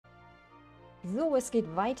So, es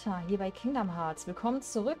geht weiter hier bei Kingdom Hearts. Willkommen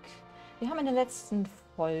zurück. Wir haben in der letzten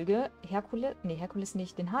Folge Herkules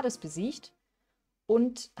nicht, den Hades besiegt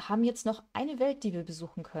und haben jetzt noch eine Welt, die wir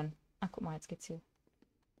besuchen können. Ach, guck mal, jetzt geht's hier.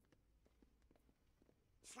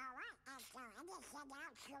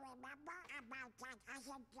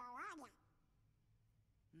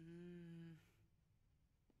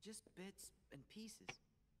 Just bits and pieces.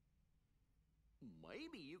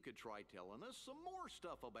 Maybe you could try telling us some more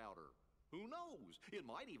stuff about her. Who knows? It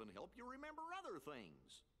might even help you remember other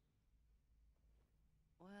things.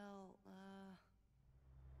 Well,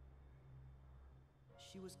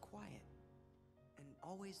 she was quiet and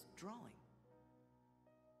always drawing.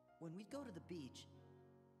 When we'd go to the beach,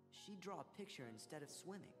 she'd draw a picture instead of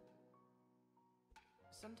swimming.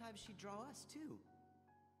 Sometimes she'd draw us too.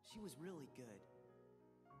 She was really good.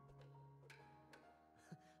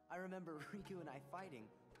 I remember Riku and I fighting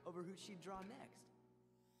over who she'd draw next.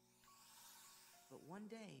 But one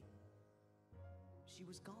day, she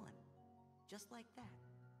was gone, just like that.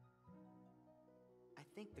 I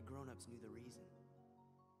think the grown-ups knew the reason.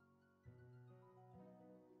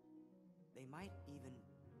 They might even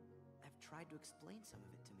have tried to explain some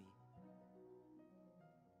of it to me.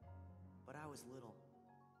 But I was little.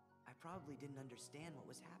 I probably didn't understand what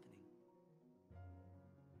was happening.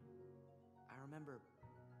 I remember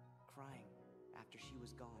crying after she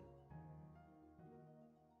was gone.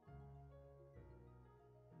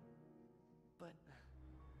 But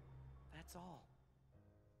that's all.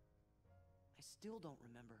 I still don't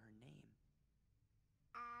remember her name.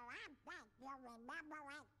 Oh, I bet you'll remember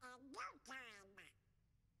it in no time.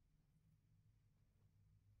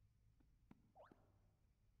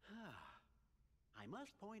 I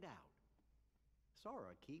must point out,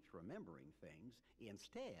 Sora keeps remembering things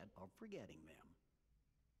instead of forgetting them.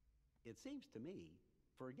 It seems to me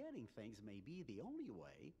forgetting things may be the only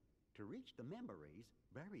way to reach the memories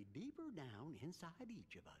buried deeper down inside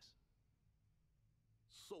each of us.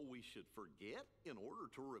 So we should forget in order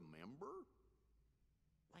to remember?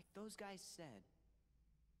 Like those guys said,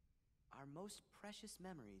 our most precious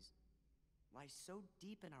memories lie so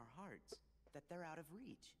deep in our hearts that they're out of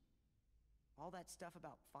reach. All that stuff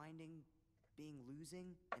about finding being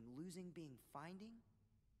losing and losing being finding,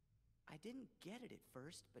 I didn't get it at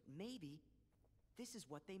first, but maybe this is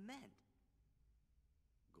what they meant.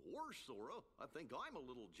 Gosh, Sora, I think I'm a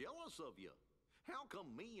little jealous of you. How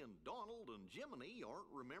come me and Donald and Jiminy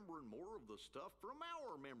aren't remembering more of the stuff from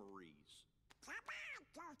our memories? Come on,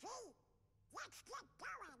 Goofy. Let's get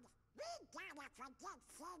going. We gotta forget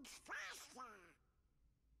things faster.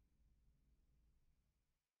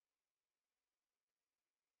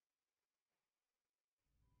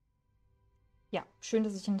 Ja, schön,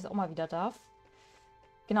 dass ich dann jetzt auch mal wieder darf.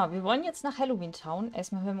 Genau, wir wollen jetzt nach Halloween Town.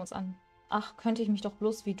 Erstmal hören wir uns an. Ach, könnte ich mich doch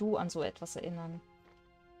bloß wie du an so etwas erinnern.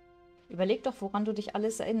 Überleg doch, woran du dich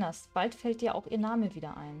alles erinnerst. Bald fällt dir auch ihr Name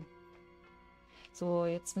wieder ein. So,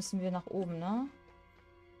 jetzt müssen wir nach oben, ne?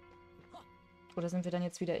 Oder sind wir dann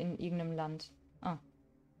jetzt wieder in irgendeinem Land? Ah.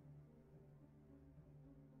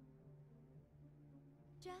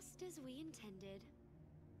 Just as we intended.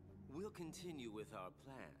 We'll continue with our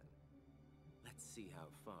plan. Let's see how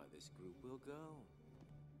far this group will go.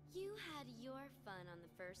 You had your fun on the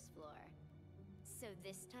first floor. So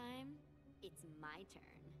this time, it's my turn.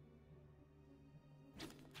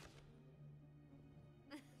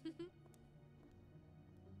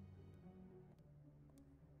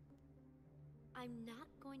 I'm not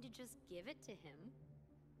going to just give it to him.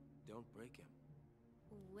 Don't break him.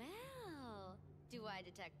 Well, do I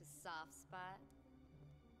detect a soft spot?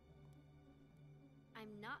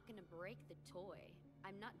 I'm not gonna break the toy.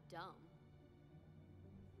 I'm not dumb.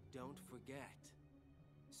 Don't forget,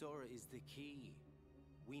 Sora is the key.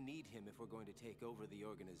 We need him if we're going to take over the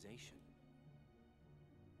organization.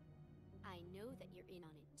 I know that you're in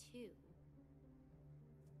on it too.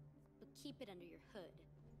 But keep it under your hood,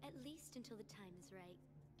 at least until the time is right.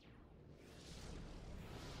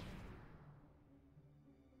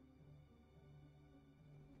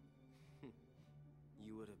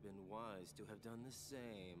 You would have been wise to have done the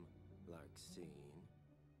same, Larxene.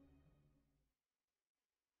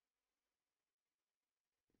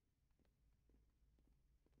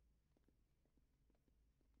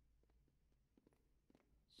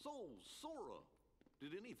 So, Sora,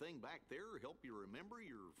 did anything back there help you remember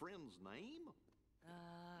your friend's name?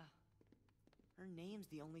 Her name's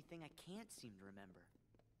the only thing I can't seem to remember.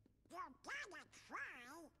 You gotta try.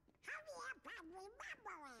 Hurry up and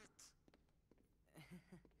remember it.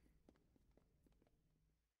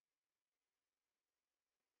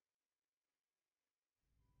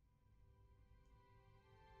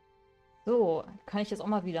 So, kann ich jetzt auch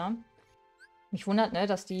mal wieder. Mich wundert, ne,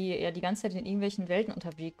 dass die ja die ganze Zeit in irgendwelchen Welten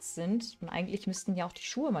unterwegs sind. Und eigentlich müssten ja auch die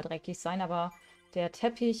Schuhe mal dreckig sein, aber der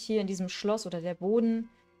Teppich hier in diesem Schloss oder der Boden,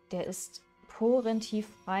 der ist porentief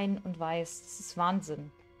rein und weiß. Das ist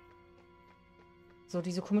Wahnsinn. So,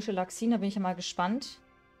 diese komische Laxine, da bin ich ja mal gespannt,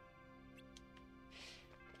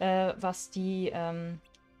 was die dann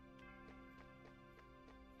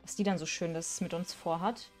so Schönes mit uns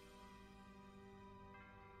vorhat.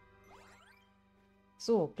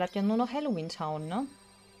 So, bleibt ja nur noch Halloween Town, ne?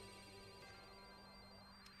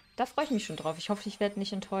 Da freue ich mich schon drauf. Ich hoffe, ich werde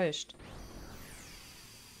nicht enttäuscht.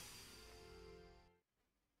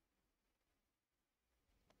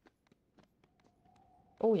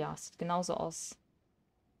 Oh ja, es sieht genauso aus.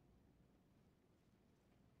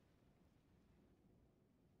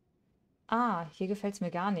 Ah, hier gefällt es mir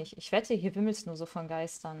gar nicht. Ich wette, hier wimmelt es nur so von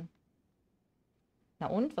Geistern. Na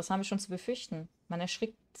und? Was haben wir schon zu befürchten? Man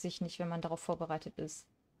erschrickt sich nicht, wenn man darauf vorbereitet ist.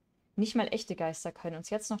 Nicht mal echte Geister können uns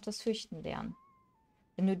jetzt noch das Fürchten lernen.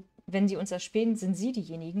 Wenn sie uns erspähen, sind sie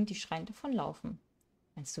diejenigen, die schreiend davonlaufen.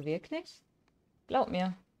 Meinst du wirklich? Glaub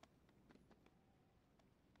mir.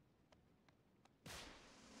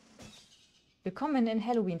 Willkommen in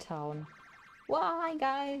Halloween Town. Wow, ein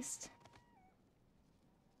Geist.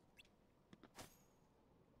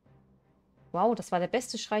 Wow, das war der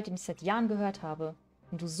beste Schrei, den ich seit Jahren gehört habe.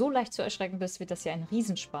 Wenn du so leicht zu erschrecken bist, wird das ja ein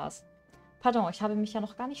Riesenspaß. Pardon, ich habe mich ja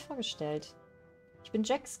noch gar nicht vorgestellt. Ich bin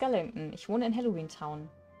Jack Skellington. Ich wohne in Halloween Town.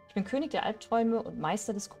 Ich bin König der Albträume und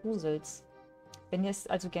Meister des Grusels. Wenn ihr es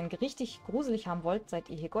also gern richtig gruselig haben wollt, seid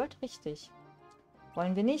ihr hier goldrichtig.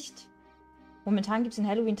 Wollen wir nicht? Momentan gibt es in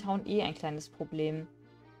Halloween Town eh ein kleines Problem.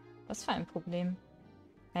 Was für ein Problem?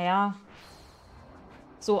 Naja,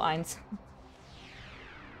 so eins.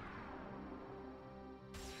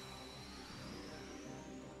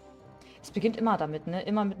 Es beginnt immer damit, ne?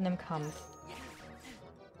 Immer mit einem Kampf.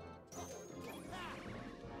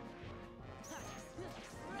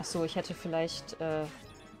 Achso, ich hätte vielleicht, denke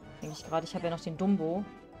ich gerade, ich habe ja noch den Dumbo.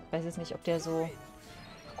 Ich weiß jetzt nicht, ob der so...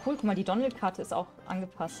 Cool, guck mal, die Donald-Karte ist auch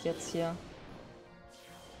angepasst jetzt hier.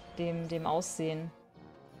 Dem Aussehen.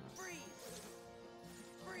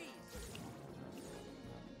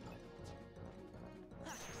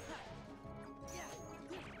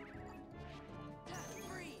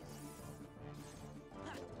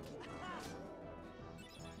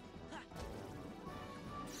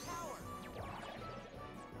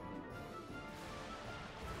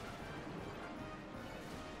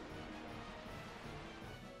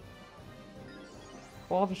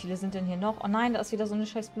 Boah, wie viele sind denn hier noch? Oh nein, da ist wieder so eine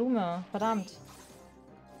scheiß Blume. Verdammt.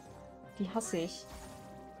 Die hasse ich.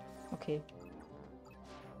 Okay.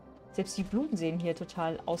 Selbst die Blumen sehen hier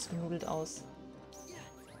total ausgenudelt aus.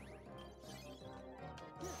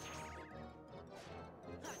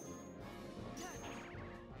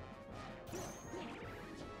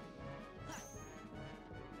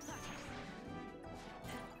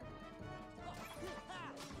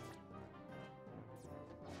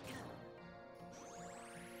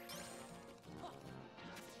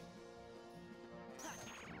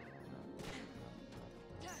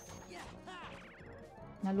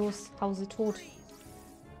 Na los, hau sie tot.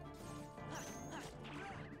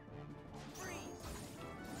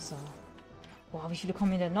 So. Boah, wie viele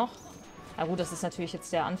kommen hier denn noch? Na gut, das ist natürlich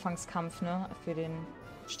jetzt der Anfangskampf, ne? Für den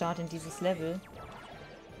Start in dieses Level.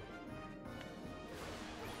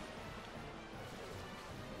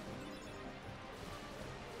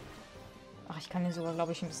 Ach, ich kann den sogar,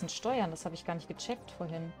 glaube ich, ein bisschen steuern. Das habe ich gar nicht gecheckt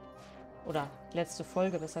vorhin. Oder letzte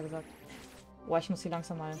Folge, besser gesagt. Boah, ich muss hier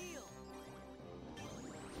langsam mal...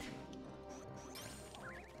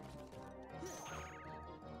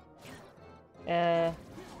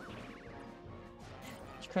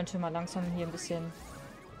 Ich könnte mal langsam hier ein bisschen...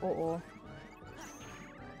 Oh, oh.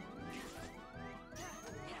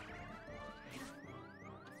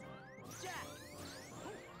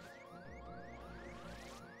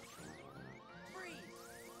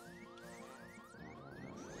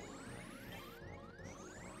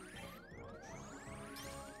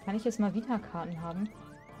 Kann ich jetzt mal wieder Karten haben?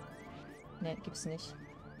 Ne, gibt's nicht.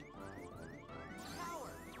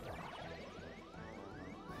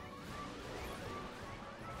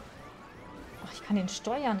 Ach, ich kann den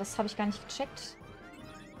steuern, das habe ich gar nicht gecheckt.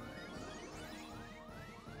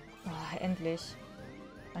 Oh, endlich.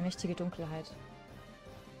 Allmächtige Dunkelheit.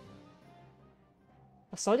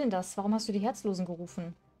 Was soll denn das? Warum hast du die Herzlosen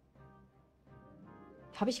gerufen?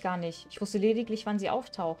 Habe ich gar nicht. Ich wusste lediglich, wann sie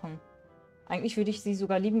auftauchen. Eigentlich würde ich sie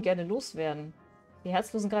sogar liebend gerne loswerden. Die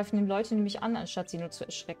Herzlosen greifen den Leute nämlich an, anstatt sie nur zu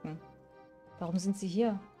erschrecken. Warum sind sie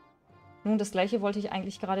hier? Nun, das gleiche wollte ich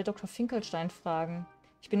eigentlich gerade Dr. Finkelstein fragen.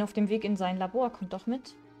 Ich bin auf dem Weg in sein Labor. Kommt doch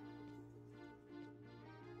mit.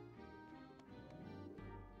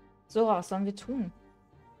 Sora, was sollen wir tun?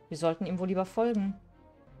 Wir sollten ihm wohl lieber folgen.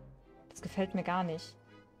 Das gefällt mir gar nicht.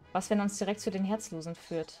 Was, wenn er uns direkt zu den Herzlosen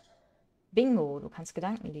führt? Bingo, du kannst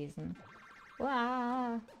Gedanken lesen.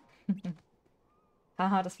 Uah.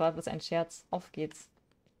 Haha, das war bloß ein Scherz. Auf geht's.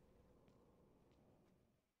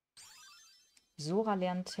 Sora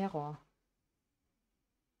lernt Terror.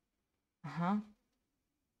 Aha.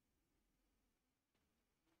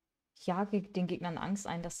 Ich jage den Gegnern Angst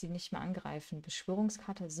ein, dass sie nicht mehr angreifen.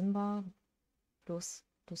 Beschwörungskarte Simba plus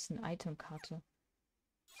eine Itemkarte.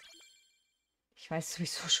 Ich weiß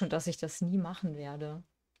sowieso schon, dass ich das nie machen werde.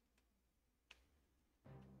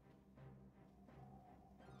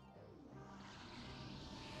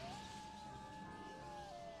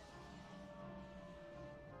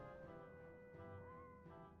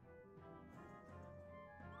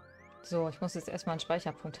 So, ich muss jetzt erstmal einen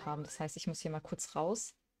Speicherpunkt haben. Das heißt, ich muss hier mal kurz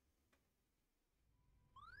raus.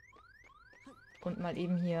 Und mal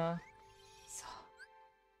eben hier... So.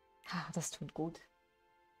 Ah, das tut gut.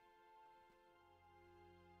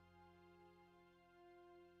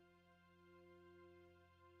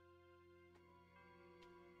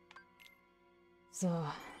 So.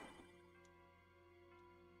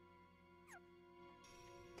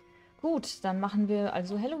 Gut, dann machen wir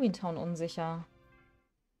also Halloween Town unsicher.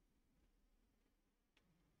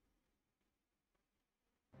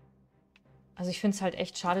 Also ich finde es halt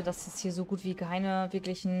echt schade, dass es hier so gut wie keine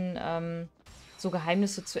wirklichen so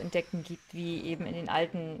Geheimnisse zu entdecken gibt, wie eben in den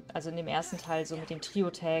alten, also in dem ersten Teil so mit den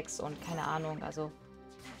Trio-Tags und keine Ahnung. Also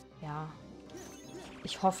ja,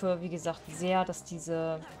 ich hoffe, wie gesagt, sehr, dass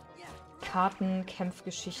diese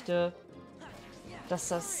Kartenkämpfgeschichte, dass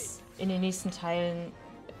das in den nächsten Teilen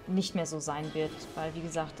nicht mehr so sein wird, weil wie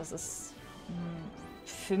gesagt, das ist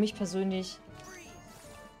für mich persönlich,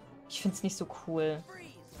 ich finde es nicht so cool.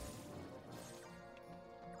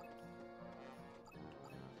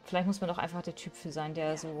 Vielleicht muss man doch einfach der Typ für sein,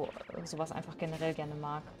 der sowas einfach generell gerne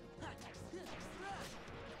mag.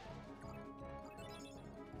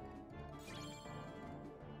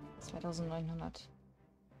 $2900.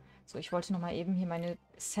 So, ich wollte noch mal eben hier meine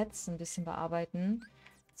Sets ein bisschen bearbeiten.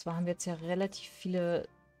 Und zwar haben wir jetzt ja relativ viele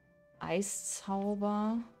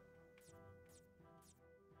Eiszauber.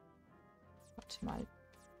 Warte mal,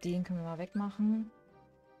 den können wir mal wegmachen.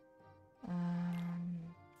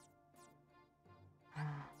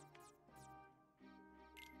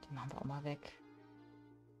 Den machen wir auch mal weg.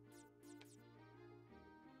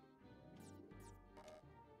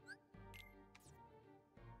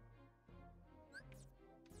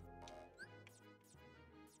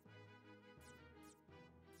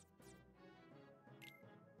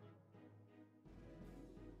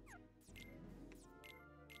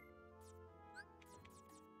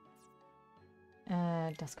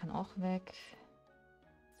 Das kann auch weg.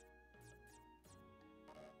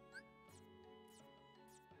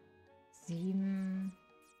 Sieben.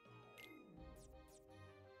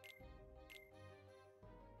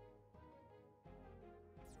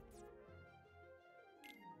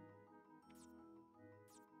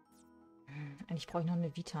 Eigentlich brauche ich noch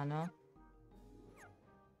eine Vita, ne?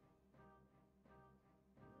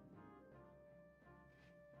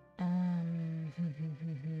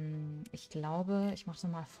 Ich glaube, ich mache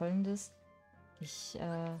noch mal Folgendes. Ich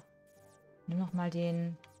nehme noch mal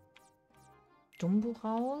den Dumbo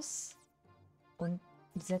raus und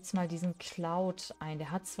setze mal diesen Cloud ein.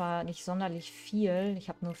 Der hat zwar nicht sonderlich viel, ich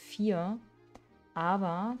habe nur 4,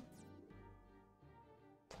 aber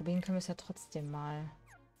probieren können wir es ja trotzdem mal.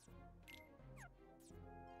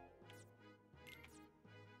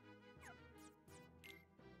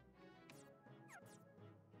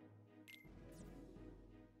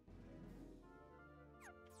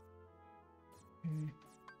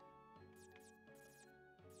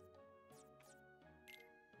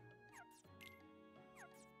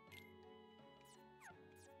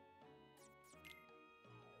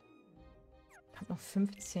 Ich habe noch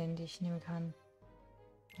 15, die ich nehmen kann.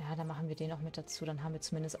 Ja, dann machen wir den auch mit dazu. Dann haben wir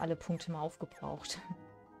zumindest alle Punkte mal aufgebraucht.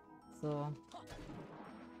 So.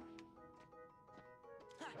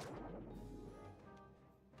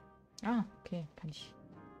 Ah, okay, kann ich...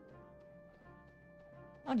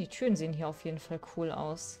 Ah, die Türen sehen hier auf jeden Fall cool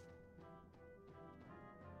aus.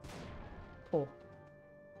 Oh.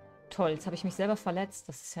 Toll, jetzt habe ich mich selber verletzt.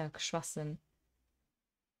 Das ist ja Schwachsinn.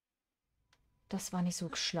 Das war nicht so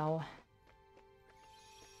schlau.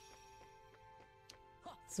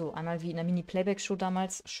 So, einmal wie in der Mini-Playback-Show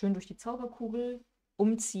damals. Schön durch die Zauberkugel.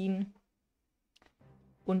 Umziehen.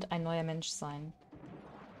 Und ein neuer Mensch sein.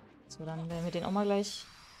 So, dann werden wir den auch mal gleich...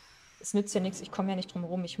 Es nützt ja nichts, ich komme ja nicht drum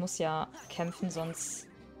rum. Ich muss ja kämpfen, sonst...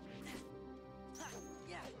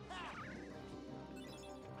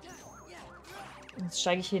 Sonst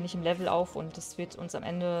steige ich hier nicht im Level auf und das wird uns am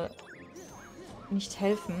Ende nicht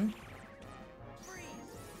helfen.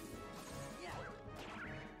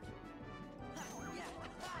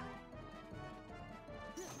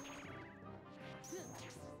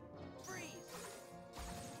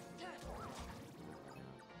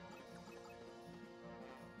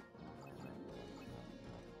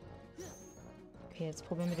 Okay, jetzt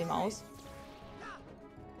probieren wir den aus.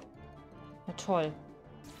 Ja, toll.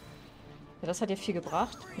 Ja, das hat ja viel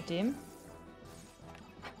gebracht mit dem.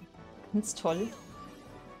 Ganz toll.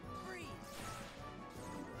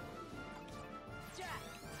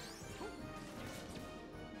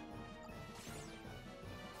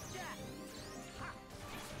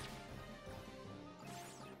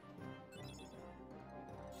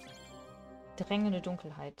 Drängende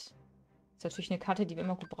Dunkelheit. Das ist natürlich eine Karte, die wir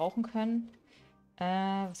immer gut brauchen können.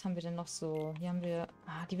 Was haben wir denn noch so? Hier haben wir...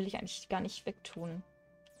 Ah, die will ich eigentlich gar nicht wegtun.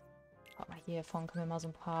 Guck mal, hier vorne können wir mal so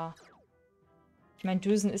ein paar... Ich meine,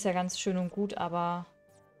 Dösen ist ja ganz schön und gut, aber...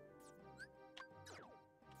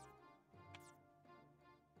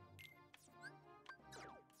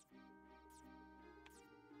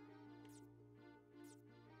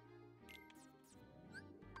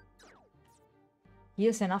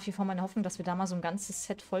 Hier ist ja nach wie vor meine Hoffnung, dass wir da mal so ein ganzes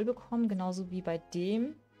Set voll bekommen, genauso wie bei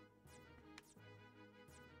dem.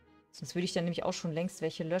 Sonst würde ich dann nämlich auch schon längst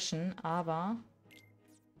welche löschen, aber...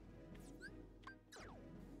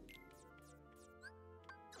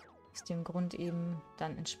 Aus dem Grund eben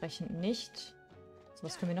dann entsprechend nicht. So,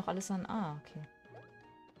 was können wir noch alles an? Ah, okay.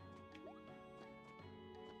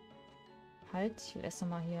 Halt, ich will erst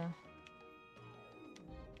nochmal hier...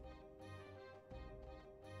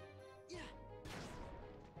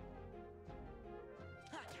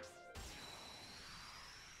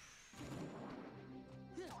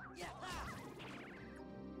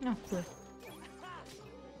 Ja, cool.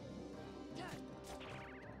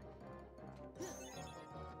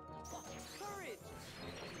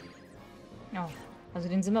 Ja, also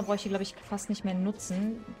den Simmer bräuchte ich, glaube ich, fast nicht mehr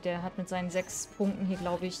nutzen. Der hat mit seinen 6 Punkten hier,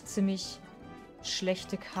 glaube ich, ziemlich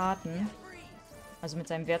schlechte Karten. Also mit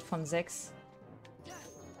seinem Wert von 6.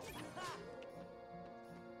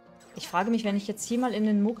 Ich frage mich, wenn ich jetzt hier mal in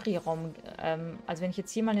den Mugri-Raum, also wenn ich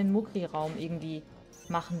jetzt hier mal in den Mugri-Raum irgendwie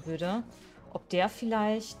machen würde, ob der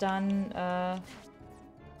vielleicht dann,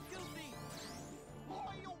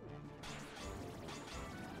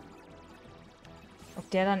 ob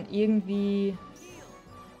der dann irgendwie,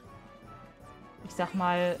 ich sag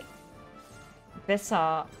mal,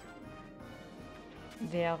 besser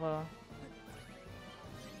wäre.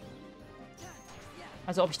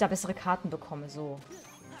 Also ob ich da bessere Karten bekomme, so.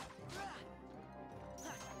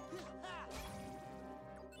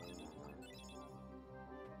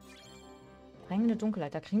 Drängende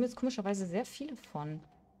Dunkelheit. Da kriegen wir jetzt komischerweise sehr viele von.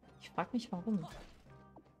 Ich frage mich, warum.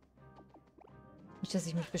 Nicht, dass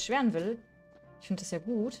ich mich beschweren will. Ich finde das ja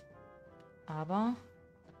gut. Aber...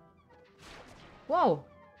 Wow.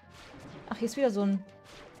 Ach, hier ist wieder so ein...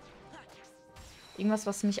 Irgendwas,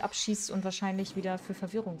 was mich abschießt und wahrscheinlich wieder für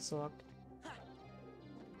Verwirrung sorgt.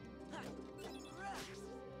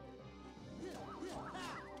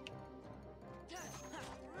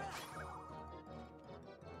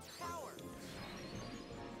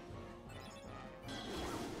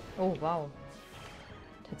 Oh, wow.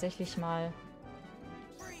 Tatsächlich mal...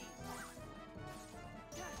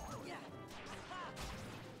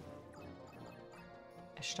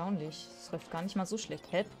 Erstaunlich. Das läuft gar nicht mal so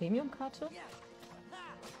schlecht. Hä? Premium-Karte?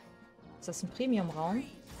 Ist das ein Premium-Raum?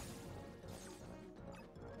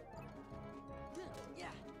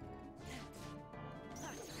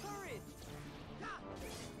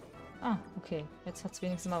 Ah, okay. Jetzt hat es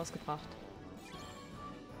wenigstens mal was gebracht.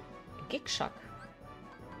 Gigschack.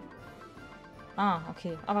 Ah,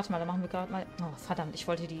 okay. Ah, warte mal, da machen wir gerade mal... Oh, verdammt, ich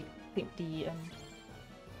wollte die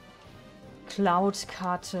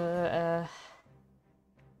Cloud-Karte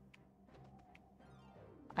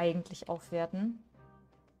eigentlich aufwerten.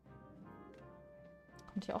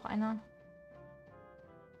 Kommt hier auch einer?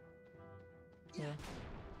 Ja.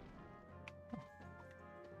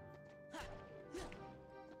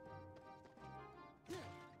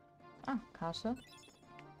 Ah, Karte.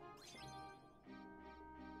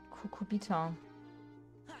 Kukubita.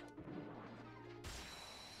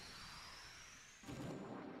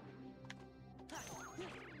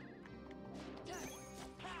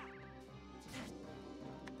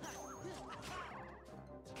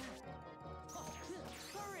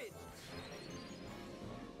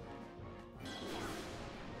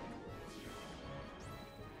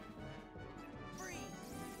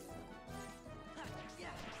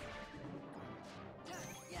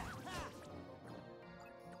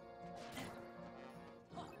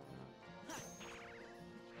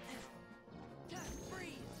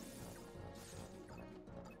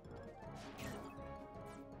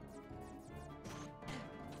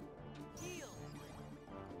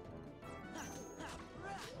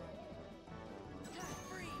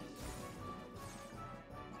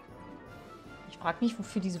 frag mich,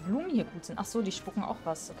 wofür diese Blumen hier gut sind. Ach so, die spucken auch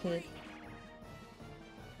was. Okay.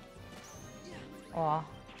 Oh.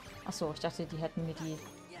 Ach so, ich dachte, die hätten mir die...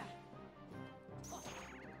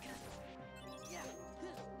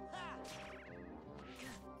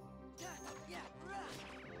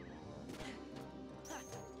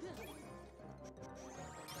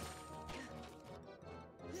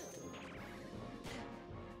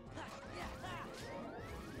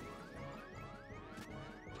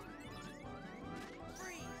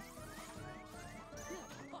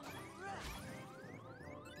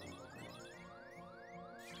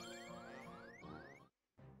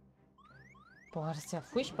 Boah, das ist ja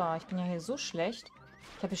furchtbar. Ich bin ja hier so schlecht.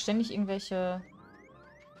 Ich habe hier ständig irgendwelche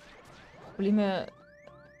Probleme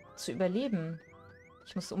zu überleben.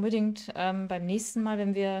 Ich muss unbedingt beim nächsten Mal,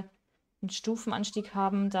 wenn wir einen Stufenanstieg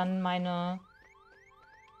haben, dann meine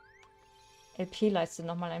LP-Leiste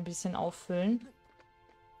nochmal ein bisschen auffüllen.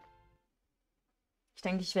 Ich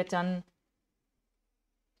denke, ich werde dann,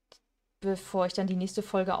 bevor ich dann die nächste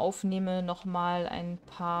Folge aufnehme, nochmal ein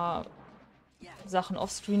paar Sachen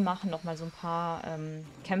offscreen machen, nochmal so ein paar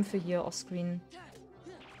Kämpfe hier offscreen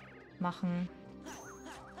machen.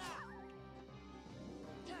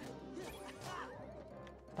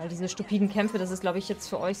 Weil diese stupiden Kämpfe, das ist, glaube ich, jetzt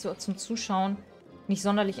für euch so zum Zuschauen nicht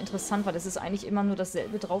sonderlich interessant, weil das ist eigentlich immer nur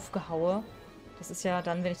dasselbe draufgehaue. Das ist ja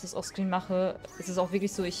dann, wenn ich das offscreen mache, ist es auch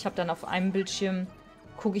wirklich so, ich habe dann auf einem Bildschirm,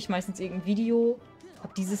 gucke ich meistens irgendein Video,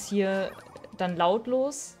 habe dieses hier dann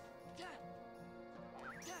lautlos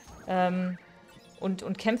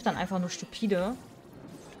und kämpfe dann einfach nur stupide,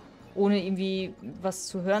 ohne irgendwie was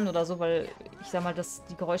zu hören oder so, weil ich sag mal,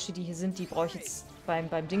 die Geräusche, die hier sind, die brauche ich jetzt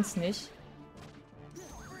beim Dings nicht.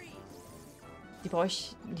 Die brauche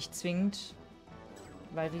ich nicht zwingend,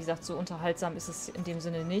 weil, wie gesagt, so unterhaltsam ist es in dem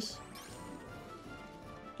Sinne nicht,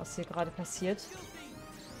 was hier gerade passiert.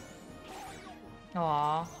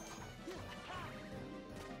 Oh.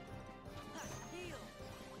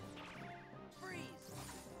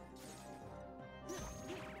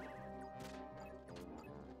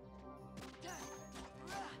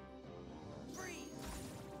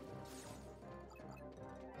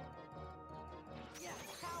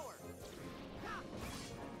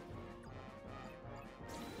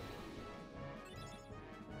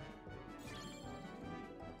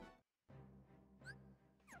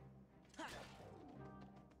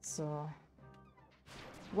 So.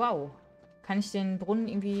 Wow. Kann ich den Brunnen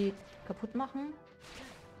irgendwie kaputt machen?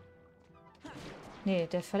 Nee,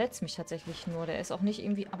 der verletzt mich tatsächlich nur. Der ist auch nicht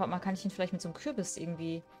irgendwie... Aber man kann ich ihn vielleicht mit so einem Kürbis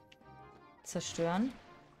irgendwie zerstören.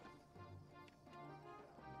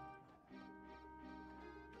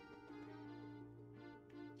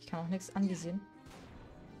 Ich kann auch nichts anvisieren.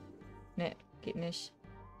 Nee, geht nicht.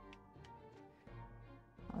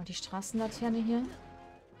 Aber die Straßenlaterne hier...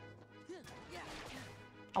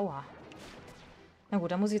 Aua. Na gut,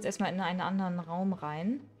 da muss ich jetzt erstmal in einen anderen Raum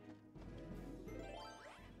rein.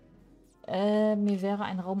 Mir wäre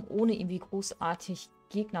ein Raum ohne irgendwie großartig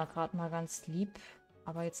Gegner gerade mal ganz lieb.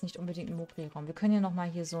 Aber jetzt nicht unbedingt ein Mogri-Raum. Wir können ja nochmal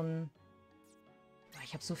hier so ein...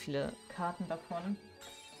 Ich habe so viele Karten davon.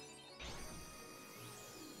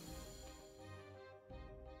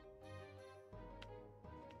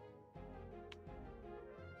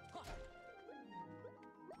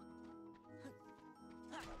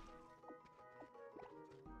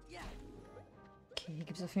 Okay, hier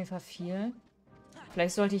gibt es auf jeden Fall viel.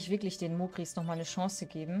 Vielleicht sollte ich wirklich den Mogris nochmal eine Chance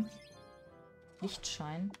geben.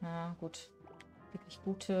 Lichtschein. Na gut. Wirklich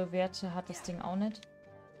gute Werte hat das Ding auch nicht.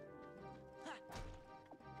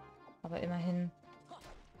 Aber immerhin.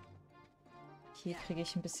 Hier kriege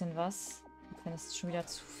ich ein bisschen was. Auch wenn es schon wieder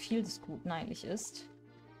zu viel des Guten eigentlich ist.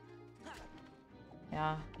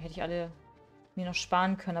 Ja, die hätte ich alle mir noch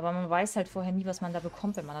sparen können. Aber man weiß halt vorher nie, was man da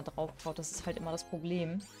bekommt, wenn man da drauf baut. Das ist halt immer das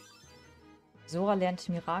Problem. Sora lernt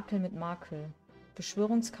Mirakel mit Makel.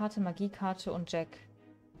 Beschwörungskarte, Magiekarte und Jack.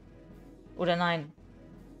 Oder nein.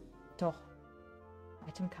 Doch.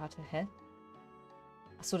 Itemkarte, hä?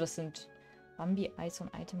 Achso, das sind Bambi, Eis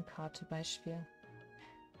und Itemkarte Beispiel.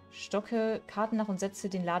 Stocke Karten nach und setze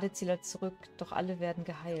den Ladezähler zurück, doch alle werden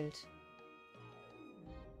geheilt.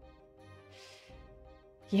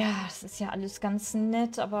 Ja, das ist ja alles ganz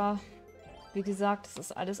nett, aber wie gesagt, das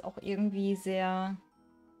ist alles auch irgendwie sehr...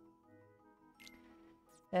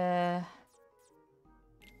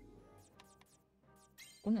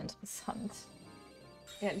 uninteressant.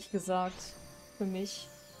 Ehrlich gesagt. Für mich.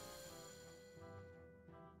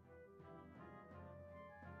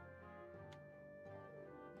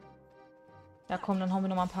 Ja komm, dann hauen wir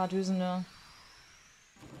noch mal ein paar dösende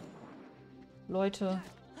Leute.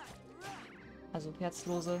 Also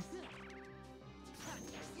herzlose.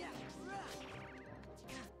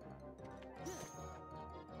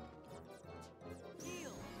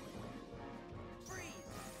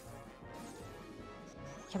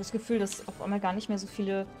 Ich habe das Gefühl, dass auf einmal gar nicht mehr so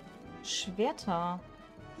viele Schwerter...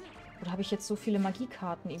 Oder habe ich jetzt so viele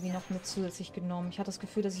Magiekarten irgendwie noch mit zusätzlich genommen? Ich hatte das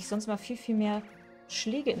Gefühl, dass ich sonst mal viel, viel mehr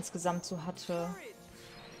Schläge insgesamt so hatte.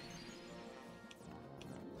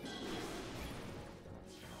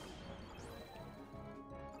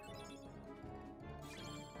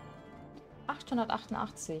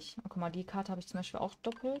 ...888. Oh, guck mal, die Karte habe ich zum Beispiel auch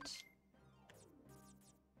doppelt.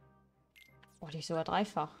 Oh, die ist sogar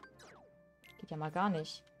dreifach. Geht ja mal gar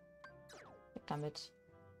nicht. Weg damit.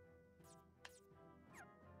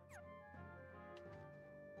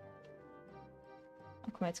 Oh,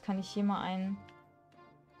 guck mal, jetzt kann ich hier mal einen...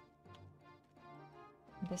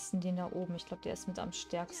 Am besten den da oben. Ich glaube, der ist mit am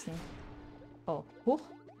stärksten. Oh, hoch.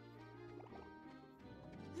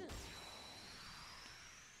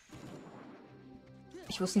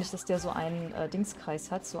 Ich wusste nicht, dass der so einen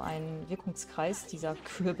Dingskreis hat, so einen Wirkungskreis, dieser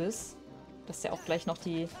Kürbis. Dass der auch gleich noch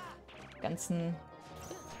die ganzen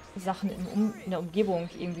Sachen in der Umgebung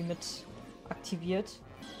irgendwie mit aktiviert.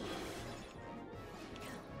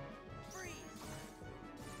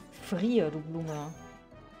 Friere, du Blume.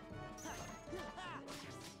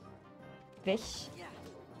 Weg.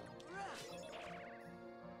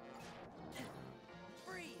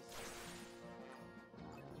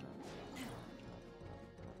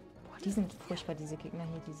 Boah, die sind furchtbar, diese Gegner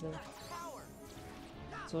hier, diese...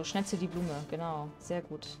 So, schnetze die Blume, genau. Sehr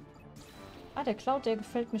gut. Ah, der Cloud, der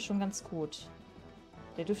gefällt mir schon ganz gut.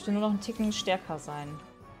 Der dürfte nur noch einen Ticken stärker sein.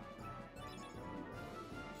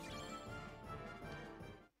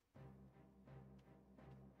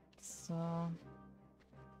 So. Ah,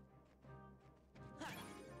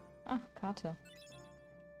 Karte.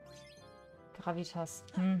 Gravitas.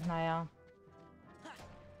 Naja.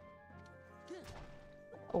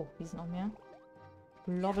 Oh, hier sind noch mehr.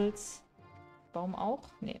 Blobbles. Baum auch?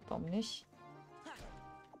 Nee, Baum nicht.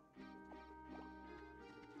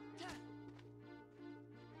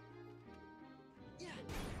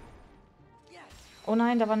 Oh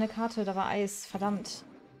nein, da war eine Karte, da war Eis. Verdammt.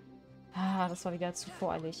 Ah, das war wieder zu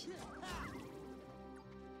voreilig.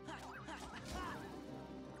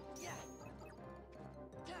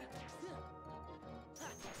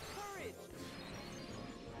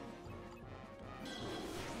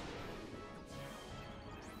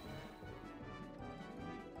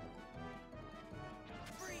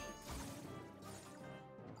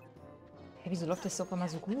 Hey, wieso läuft das doch immer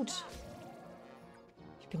so gut?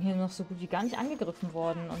 Ich bin hier noch so gut wie gar nicht angegriffen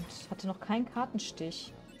worden und hatte noch keinen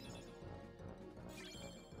Kartenstich.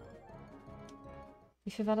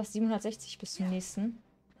 Wie viel war das? 760 bis zum nächsten?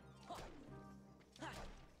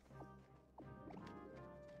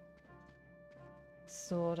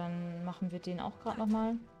 So, dann machen wir den auch gerade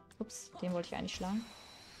nochmal. Ups, den wollte ich eigentlich schlagen.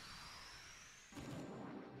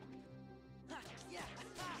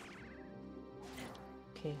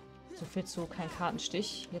 Okay, so viel zu kein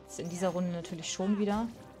Kartenstich. Jetzt in dieser Runde natürlich schon wieder.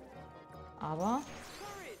 Aber...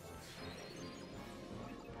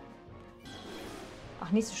 Ach,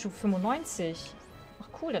 nächste Stufe 95. Ach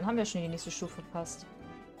cool, dann haben wir schon die nächste Stufe fast.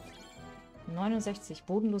 69,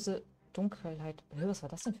 bodenlose Dunkelheit. Was war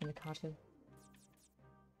das denn für eine Karte?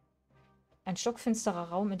 Ein stockfinsterer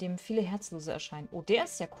Raum, in dem viele Herzlose erscheinen. Oh, der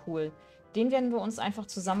ist ja cool. Den werden wir uns einfach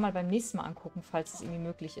zusammen mal beim nächsten Mal angucken, falls es irgendwie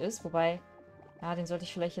möglich ist. Wobei, ja, den sollte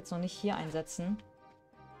ich vielleicht jetzt noch nicht hier einsetzen.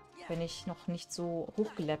 Wenn ich noch nicht so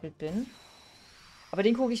hochgelevelt bin. Aber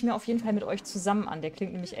den gucke ich mir auf jeden Fall mit euch zusammen an. Der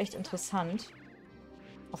klingt nämlich echt interessant.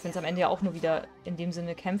 Auch wenn es am Ende ja auch nur wieder in dem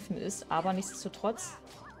Sinne kämpfen ist. Aber nichtsdestotrotz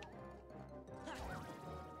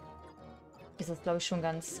ist das, glaube ich, schon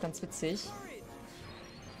ganz, ganz witzig.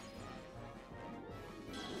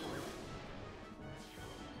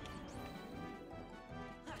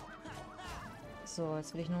 So,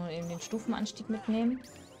 jetzt will ich nur eben den Stufenanstieg mitnehmen.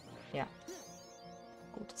 Ja.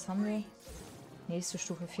 Gut, das haben wir. Nächste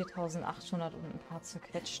Stufe 4800 und ein paar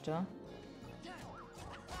zerquetschte.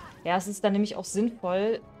 Ja, es ist dann nämlich auch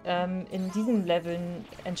sinnvoll, in diesen Leveln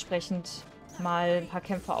entsprechend mal ein paar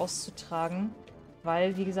Kämpfe auszutragen.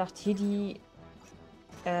 Weil, wie gesagt, hier die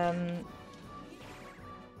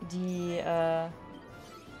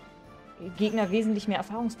Gegner wesentlich mehr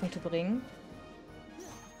Erfahrungspunkte bringen.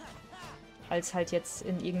 Als halt jetzt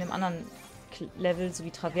in irgendeinem anderen Level, so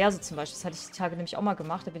wie Traverse zum Beispiel. Das hatte ich die Tage nämlich auch mal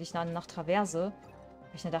gemacht. Da bin ich dann nach Traverse.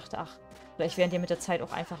 Weil ich dann dachte, ach, vielleicht werden die mit der Zeit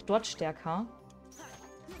auch einfach dort stärker.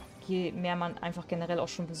 Je mehr man einfach generell auch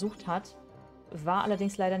schon besucht hat. War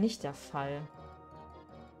allerdings leider nicht der Fall.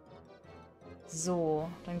 So,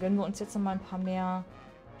 dann gönnen wir uns jetzt noch mal ein paar mehr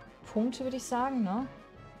Punkte, würde ich sagen, ne?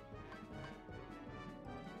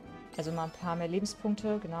 Also mal ein paar mehr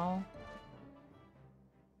Lebenspunkte, genau.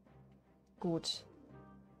 Gut.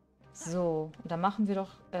 So, und dann machen wir doch,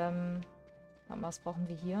 was brauchen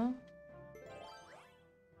wir hier?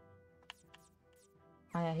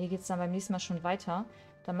 Ah ja, hier geht es dann beim nächsten Mal schon weiter.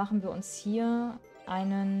 Dann machen wir uns hier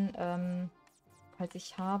einen, falls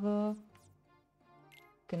ich habe,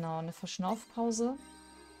 genau, eine Verschnaufpause.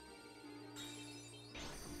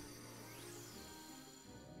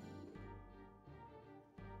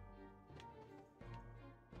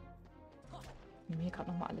 Ich nehme hier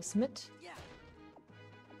gerade nochmal alles mit.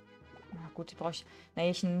 Na gut, die brauche ich...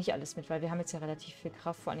 Naja, ich nehme nicht alles mit, weil wir haben jetzt ja relativ viel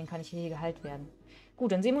Kraft. Vor allem kann ich hier geheilt werden.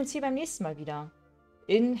 Gut, dann sehen wir uns hier beim nächsten Mal wieder.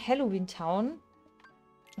 In Halloween Town.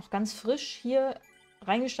 Noch ganz frisch hier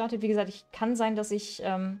reingestartet. Wie gesagt, kann sein, dass ich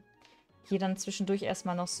hier dann zwischendurch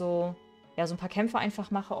erstmal noch so, ja, so ein paar Kämpfe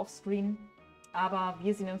einfach mache offscreen. Aber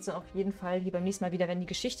wir sehen uns dann auf jeden Fall hier beim nächsten Mal wieder, wenn die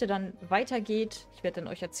Geschichte dann weitergeht. Ich werde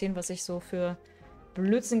dann euch erzählen, was ich so für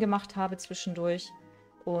Blödsinn gemacht habe zwischendurch.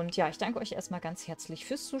 Und ja, ich danke euch erstmal ganz herzlich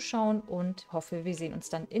fürs Zuschauen und hoffe, wir sehen uns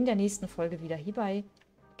dann in der nächsten Folge wieder hier bei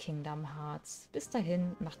Kingdom Hearts. Bis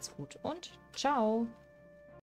dahin, macht's gut und ciao!